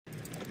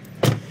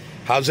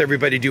How's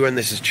everybody doing?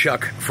 This is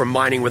Chuck from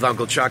Mining with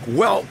Uncle Chuck.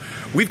 Well,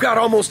 we've got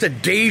almost a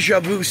deja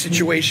vu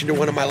situation to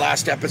one of my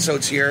last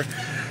episodes here.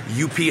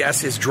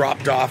 UPS has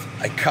dropped off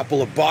a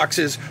couple of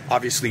boxes,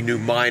 obviously new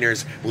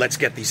miners. Let's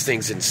get these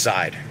things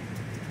inside.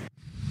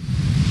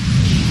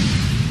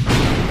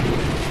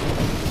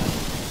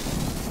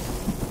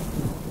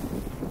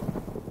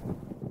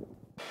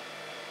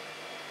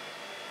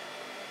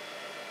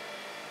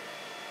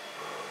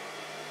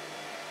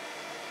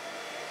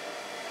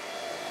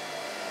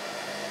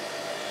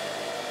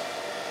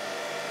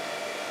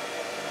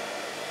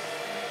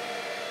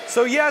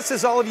 So yes,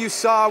 as all of you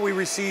saw, we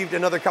received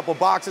another couple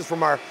boxes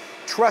from our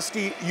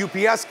trusty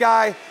UPS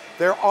guy.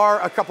 There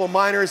are a couple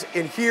miners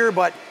in here,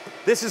 but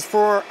this is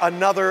for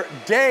another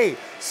day.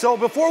 So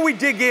before we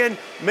dig in,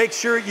 make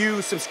sure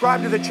you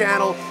subscribe to the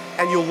channel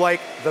and you'll like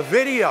the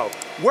video.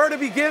 Where to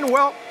begin?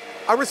 Well,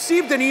 I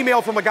received an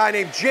email from a guy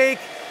named Jake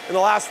in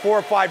the last 4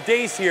 or 5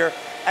 days here,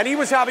 and he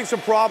was having some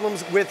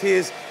problems with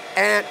his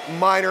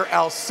Antminer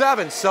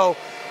L7. So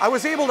I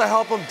was able to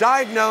help him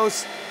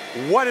diagnose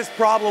what his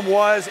problem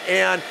was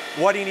and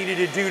what he needed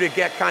to do to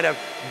get kind of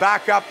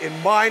back up in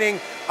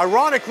mining.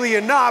 Ironically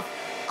enough,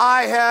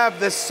 I have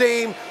the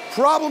same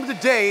problem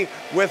today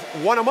with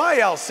one of my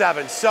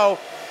L7s. So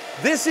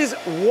this is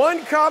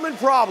one common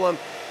problem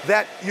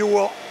that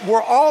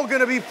we're all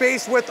gonna be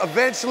faced with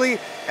eventually,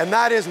 and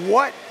that is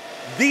what?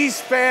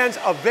 These fans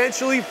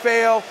eventually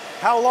fail.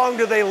 How long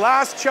do they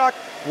last, Chuck?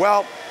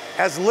 Well,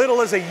 as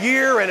little as a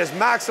year and as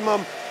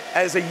maximum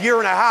as a year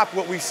and a half,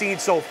 what we've seen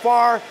so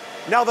far.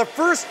 Now, the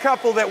first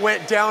couple that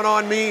went down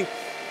on me,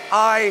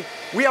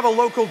 we have a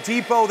local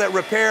depot that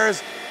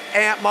repairs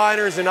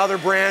Antminers and other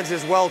brands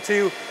as well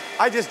too.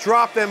 I just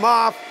dropped them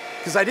off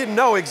because I didn't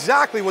know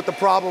exactly what the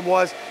problem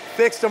was,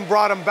 fixed them,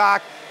 brought them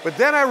back, but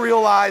then I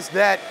realized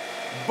that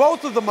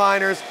both of the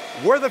miners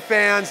were the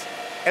fans,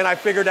 and I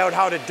figured out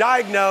how to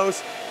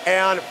diagnose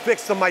and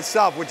fix them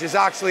myself, which is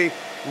actually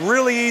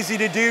really easy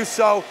to do.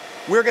 So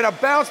we're gonna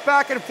bounce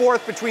back and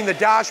forth between the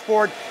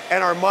dashboard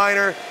and our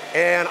miner,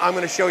 and I'm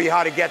gonna show you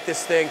how to get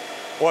this thing,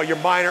 or your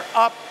miner,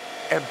 up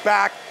and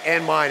back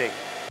and mining.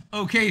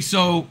 Okay,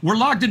 so we're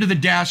logged into the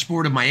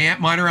dashboard of my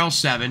Antminer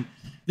L7.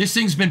 This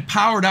thing's been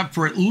powered up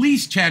for at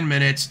least 10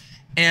 minutes,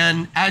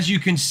 and as you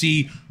can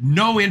see,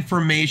 no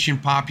information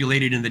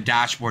populated in the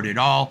dashboard at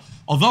all,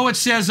 although it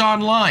says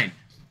online.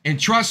 And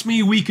trust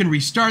me, we can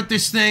restart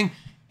this thing,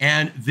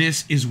 and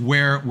this is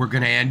where we're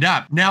gonna end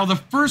up. Now, the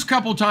first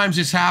couple times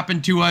this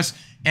happened to us,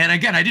 and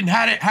again, I didn't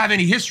have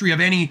any history of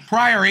any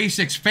prior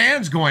ASICs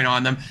fans going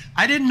on them.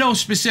 I didn't know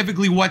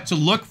specifically what to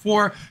look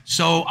for,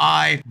 so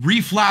I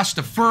reflashed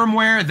the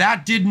firmware.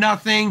 That did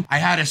nothing. I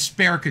had a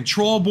spare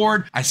control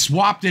board. I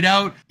swapped it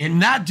out,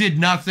 and that did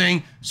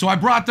nothing. So I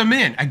brought them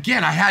in.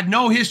 Again, I had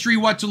no history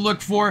what to look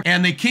for,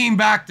 and they came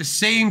back the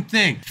same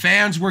thing.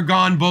 Fans were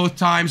gone both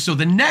times. So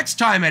the next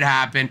time it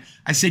happened,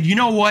 I said, you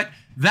know what?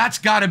 That's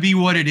gotta be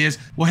what it is.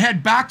 We'll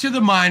head back to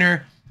the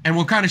miner, and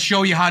we'll kind of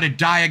show you how to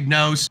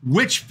diagnose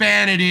which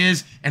fan it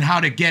is and how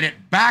to get it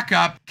back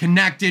up,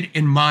 connected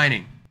in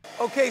mining.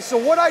 Okay, so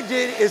what I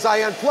did is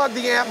I unplugged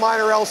the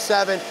Antminer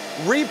L7,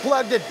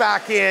 replugged it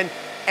back in,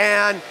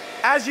 and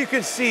as you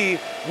can see,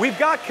 we've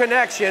got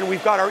connection.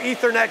 We've got our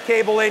Ethernet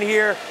cable in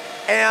here,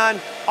 and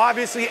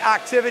obviously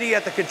activity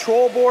at the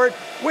control board,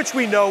 which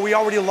we know, we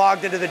already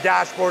logged into the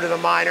dashboard of the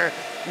miner.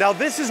 Now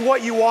this is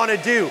what you want to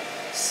do.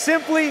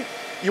 Simply,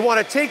 you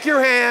want to take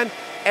your hand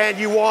and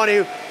you want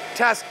to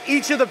test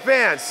each of the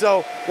fans.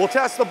 So we'll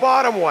test the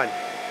bottom one.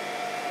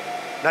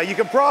 Now you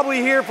can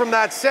probably hear from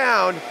that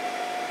sound,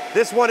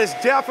 this one is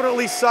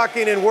definitely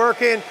sucking and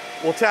working.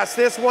 We'll test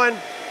this one.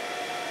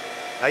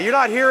 Now you're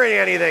not hearing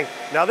anything.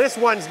 Now this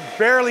one's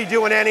barely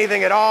doing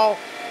anything at all.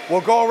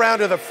 We'll go around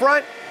to the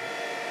front,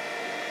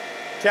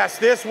 test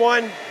this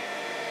one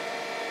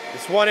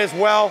as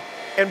well,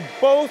 and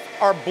both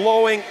are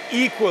blowing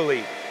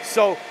equally.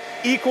 So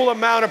equal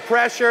amount of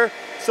pressure.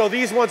 So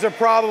these ones are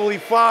probably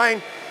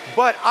fine.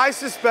 But I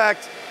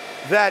suspect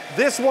that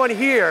this one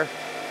here,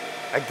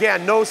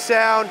 again, no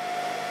sound.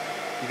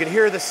 You can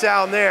hear the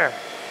sound there.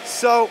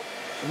 So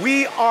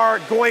we are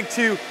going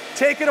to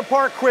take it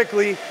apart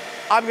quickly.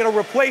 I'm going to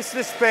replace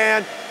this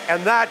fan,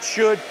 and that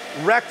should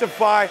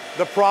rectify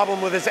the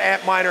problem with this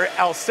Antminer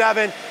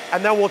L7.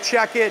 And then we'll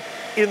check it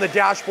in the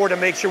dashboard and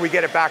make sure we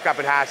get it back up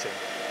and hashing.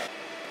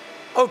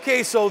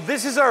 Okay, so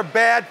this is our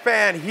bad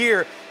fan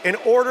here. In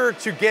order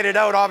to get it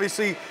out,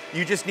 obviously,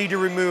 you just need to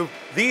remove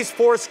these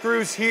 4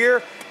 screws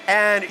here,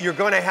 and you're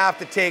gonna have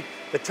to take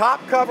the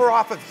top cover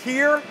off of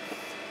here,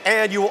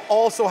 and you will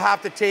also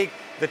have to take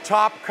the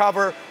top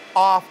cover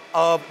off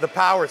of the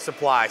power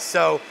supply.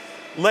 So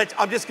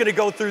I'm just gonna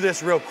go through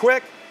this real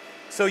quick.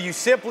 So you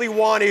simply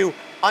want to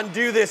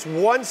undo this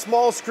one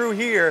small screw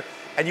here,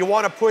 and you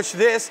wanna push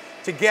this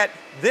to get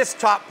this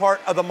top part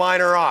of the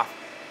miner off.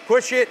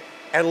 Push it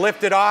and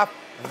lift it off.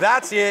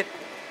 That's it.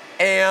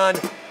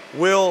 And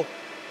we'll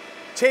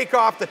take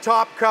off the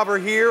top cover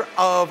here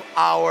of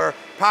our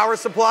power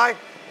supply.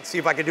 Let's see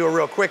if I can do it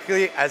real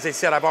quickly. As I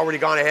said, I've already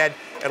gone ahead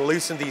and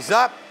loosened these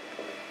up.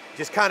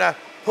 Just kind of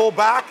pull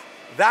back.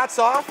 That's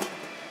off.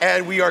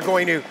 and we are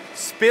going to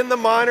spin the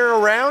miner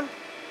around.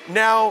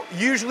 Now,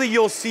 usually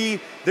you'll see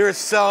there's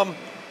some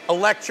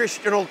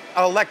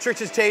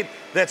electrician's tape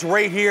that's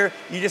right here.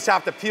 You just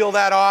have to peel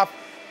that off,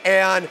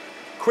 and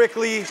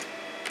quickly,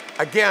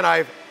 again,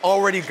 I've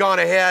already gone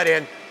ahead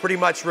and pretty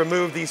much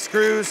removed these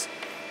screws.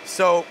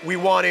 So we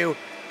want to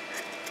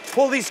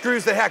pull these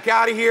screws the heck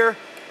out of here,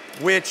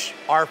 which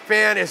our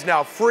fan is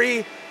now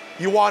free.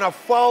 You want to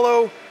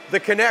follow the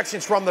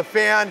connections from the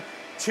fan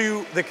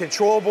to the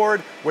control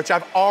board, which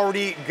I've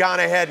already gone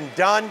ahead and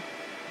done.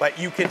 But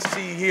you can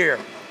see here,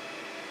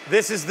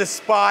 this is the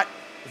spot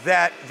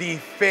that the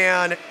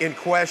fan in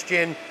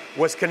question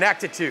was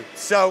connected to.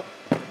 So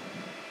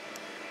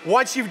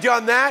once you've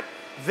done that,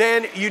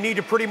 then you need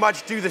to pretty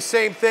much do the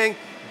same thing.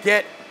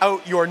 Get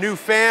out your new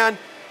fan,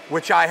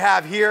 which I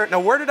have here. Now,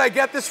 where did I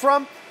get this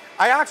from?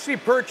 I actually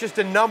purchased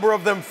a number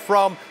of them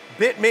from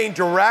Bitmain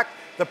Direct.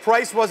 The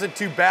price wasn't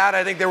too bad.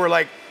 I think they were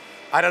like,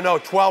 I don't know,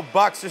 12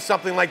 bucks or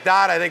something like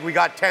that. I think we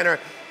got 10 or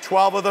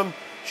 12 of them.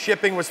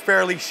 Shipping was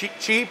fairly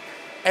cheap.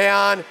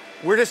 And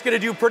we're just gonna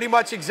do pretty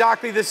much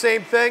exactly the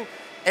same thing,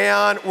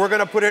 and we're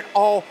gonna put it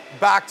all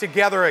back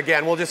together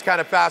again. We'll just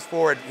kind of fast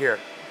forward here.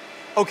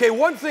 Okay,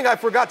 one thing I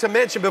forgot to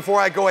mention before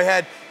I go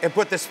ahead and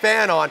put this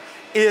fan on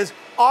is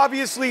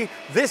obviously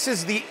this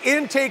is the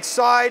intake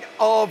side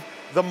of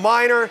the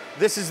miner.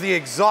 This is the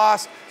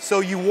exhaust, so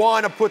you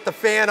want to put the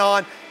fan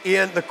on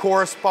in the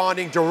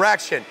corresponding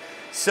direction.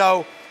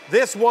 So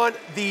this one,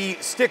 the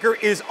sticker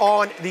is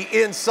on the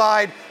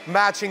inside,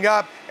 matching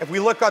up. If we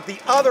look at the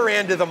other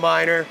end of the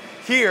miner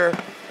here,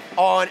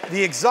 on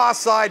the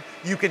exhaust side,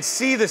 you can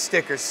see the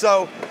sticker.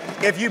 So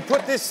if you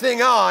put this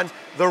thing on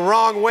the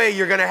wrong way,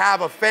 you're gonna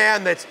have a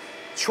fan that's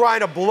trying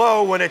to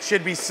blow when it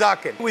should be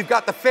sucking. We've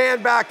got the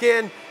fan back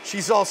in,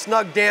 she's all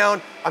snugged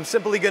down. I'm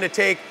simply gonna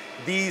take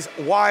these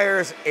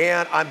wires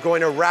and I'm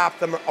going to wrap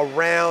them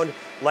around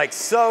like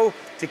so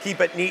to keep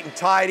it neat and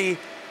tidy.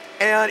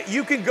 And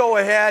you can go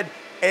ahead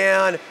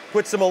and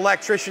put some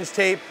electrician's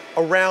tape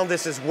around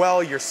this as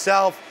well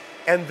yourself.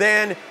 And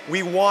then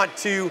we want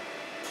to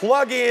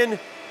plug in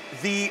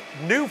the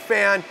new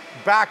fan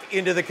back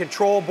into the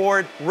control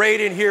board, right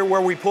in here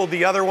where we pulled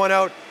the other one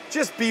out.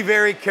 Just be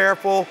very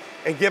careful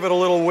and give it a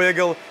little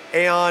wiggle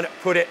and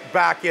put it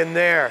back in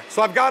there.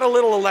 So I've got a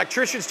little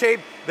electrician's tape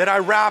that I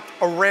wrapped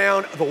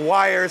around the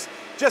wires,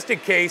 just in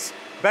case.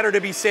 Better to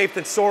be safe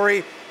than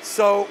sorry.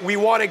 So we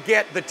want to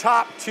get the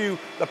top to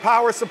the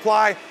power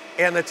supply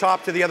and the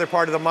top to the other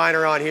part of the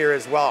miner on here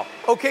as well.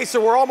 Okay,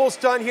 so we're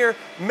almost done here.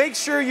 Make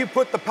sure you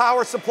put the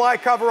power supply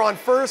cover on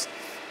first,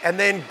 and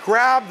then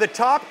grab the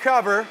top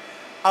cover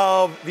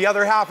of the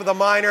other half of the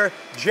miner.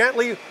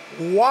 Gently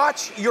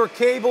watch your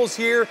cables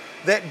here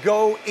that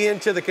go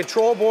into the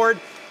control board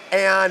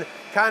and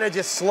kind of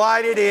just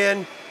slide it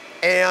in,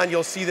 and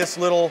you'll see this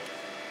little,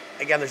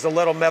 again, there's a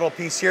little metal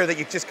piece here that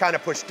you just kind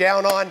of push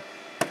down on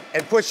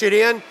and push it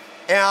in,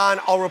 and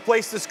I'll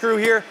replace the screw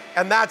here,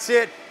 and that's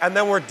it, and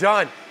then we're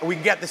done. And we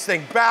can get this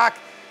thing back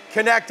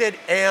connected,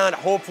 and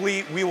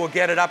hopefully we will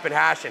get it up and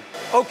hashing.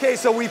 Okay,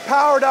 so we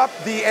powered up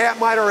the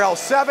Antminer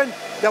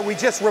L7 that we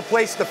just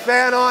replaced the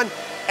fan on,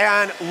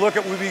 and look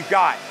at what we've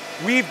got.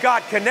 We've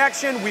got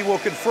connection. We will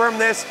confirm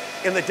this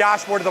in the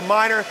dashboard of the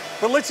miner,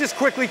 but let's just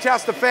quickly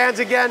test the fans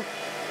again.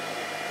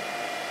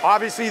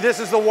 Obviously, this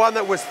is the one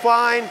that was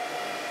fine.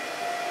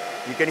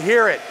 You can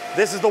hear it.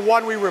 This is the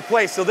one we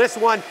replaced. So this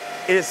one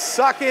is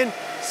sucking.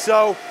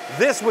 So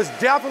this was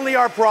definitely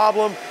our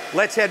problem.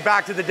 Let's head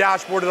back to the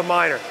dashboard of the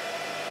miner.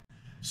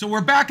 So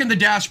we're back in the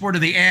dashboard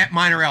of the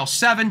Antminer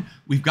L7.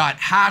 We've got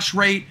hash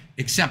rate,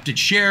 accepted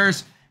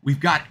shares. We've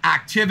got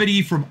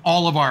activity from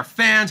all of our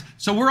fans.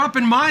 So we're up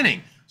and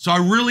mining. So I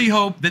really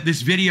hope that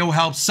this video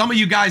helps some of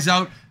you guys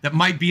out that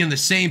might be in the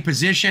same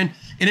position.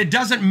 And it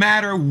doesn't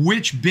matter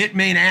which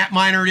Bitmain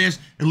Antminer it is,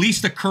 at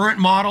least the current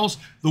models.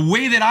 The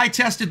way that I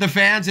tested the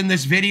fans in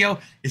this video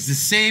is the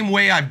same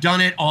way I've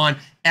done it on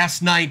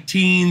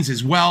S19s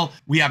as well.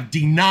 We have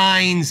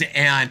D9s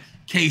and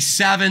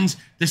K7s,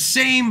 the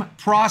same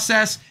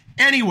process.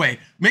 Anyway,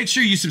 make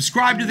sure you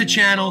subscribe to the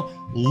channel,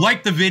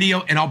 like the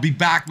video, and I'll be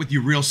back with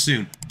you real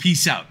soon.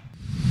 Peace out.